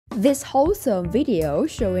This wholesome video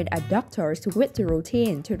showing a doctor's with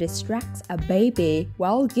routine to distract a baby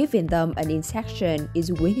while giving them an injection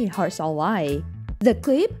is winning hearts online. The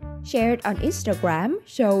clip, shared on Instagram,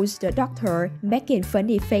 shows the doctor making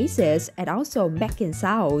funny faces and also making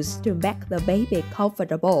sounds to make the baby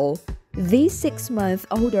comfortable. These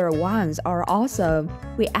 6-month-older ones are awesome.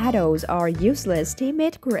 We adults are useless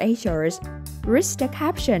timid creatures. Reads the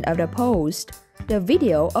caption of the post. The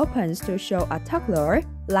video opens to show a toddler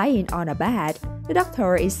lying on a bed. The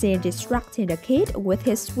doctor is seen distracting the kid with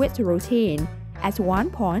his sweet routine. At one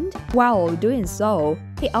point, while doing so,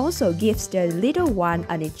 he also gives the little one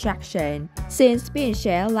an injection. Since being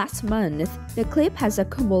shared last month, the clip has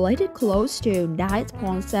accumulated close to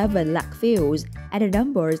 9.7 lakh views, and the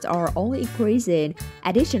numbers are only increasing.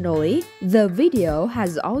 Additionally, the video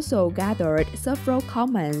has also gathered several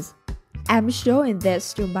comments. I'm showing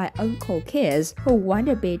this to my uncle kids who want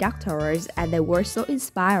to be doctors, and they were so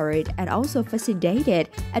inspired and also fascinated,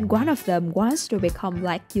 and one of them wants to become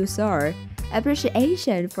like you, sir.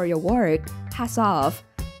 Appreciation for your work. Hats off.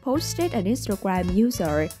 Posted an Instagram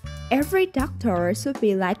user. Every doctor should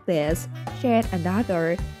be like this. Shared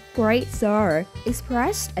another. Great, sir.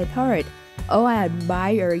 Expressed a third. Oh, I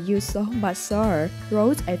admire you so much, sir.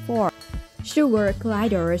 Wrote a fourth. Sugar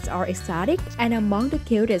gliders are exotic and among the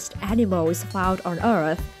cutest animals found on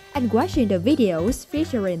Earth, and watching the videos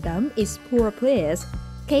featuring them is pure bliss.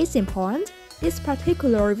 Case in point, this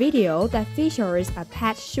particular video that features a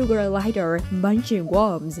pet sugar glider munching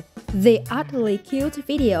worms. The utterly cute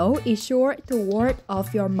video is sure to ward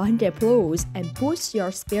off your Monday blues and boost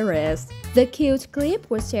your spirits. The cute clip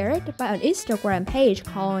was shared by an Instagram page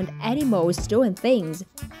called Animals Doing Things.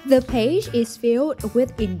 The page is filled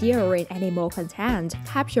with endearing animal content,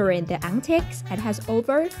 capturing their antics, and has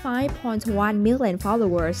over 5.1 million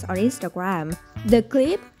followers on Instagram. The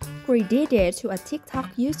clip, credited to a TikTok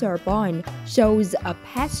user born, shows a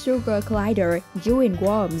pet sugar glider chewing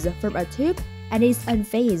worms from a tube and is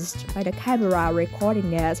unfazed by the camera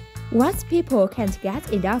recording it. What people can't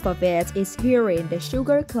get enough of it is hearing the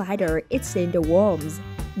sugar glider eating the worms.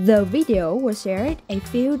 The video was shared a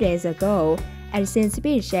few days ago, and since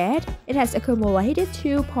being shared, it has accumulated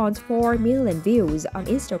 2.4 million views on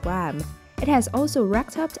Instagram. It has also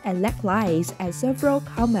racked up a lakh likes and several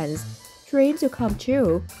comments. Dream to come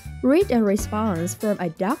true. Read a response from a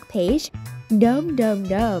dog page. Num num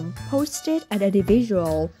num, posted an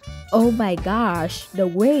individual. Oh my gosh, the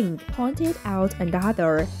wing, pointed out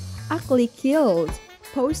another. Ugly cute,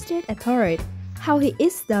 posted a third. How he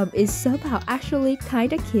eats them is somehow actually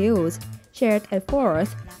kinda cute, shared a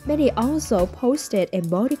fourth. Many also posted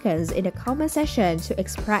emoticons in the comment section to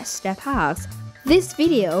express their thoughts. This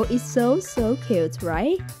video is so cute,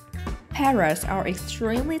 right? Parrots are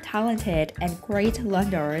extremely talented and great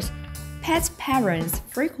learners. Pet parents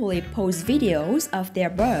frequently post videos of their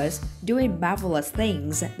birds doing marvelous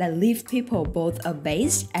things that leave people both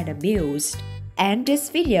amazed and amused. And this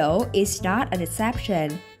video is not an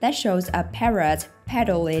exception that shows a parrot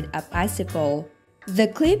pedaling a bicycle. The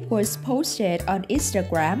clip was posted on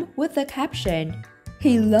Instagram with the caption,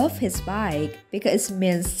 "He loves his bike because it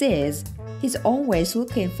means sis. He's always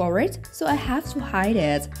looking for it, so I have to hide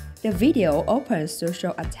it." The video opens to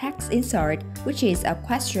show a text insert, which is a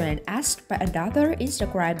question asked by another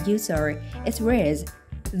Instagram user. It reads,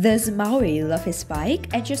 "Does Maui love his bike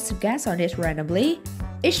and just gets on it randomly?"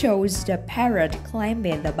 It shows the parrot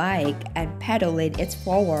climbing the bike and pedaling it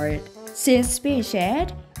forward. Since being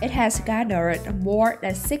shared, it has garnered more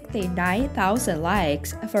than 69,000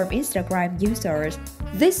 likes from Instagram users.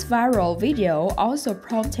 This viral video also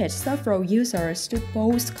prompted several users to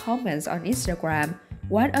post comments on Instagram.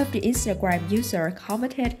 One of the Instagram users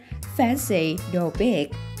commented, "Fancy, no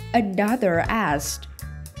big." Another asked,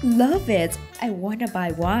 "Love it, I wanna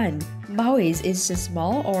buy one. Maui's is the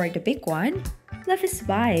small or the big one? Love his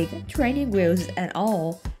bike, training wheels and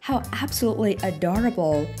all. How absolutely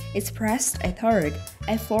adorable," expressed a third.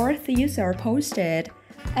 A fourth user posted,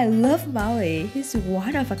 "I love Maui, he's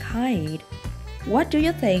one of a kind." What do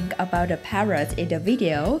you think about the parrot in the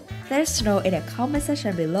video? Let us know in the comment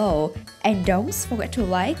section below. And don't forget to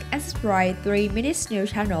like and subscribe 3 Minutes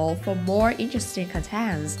News channel for more interesting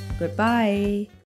contents. Goodbye!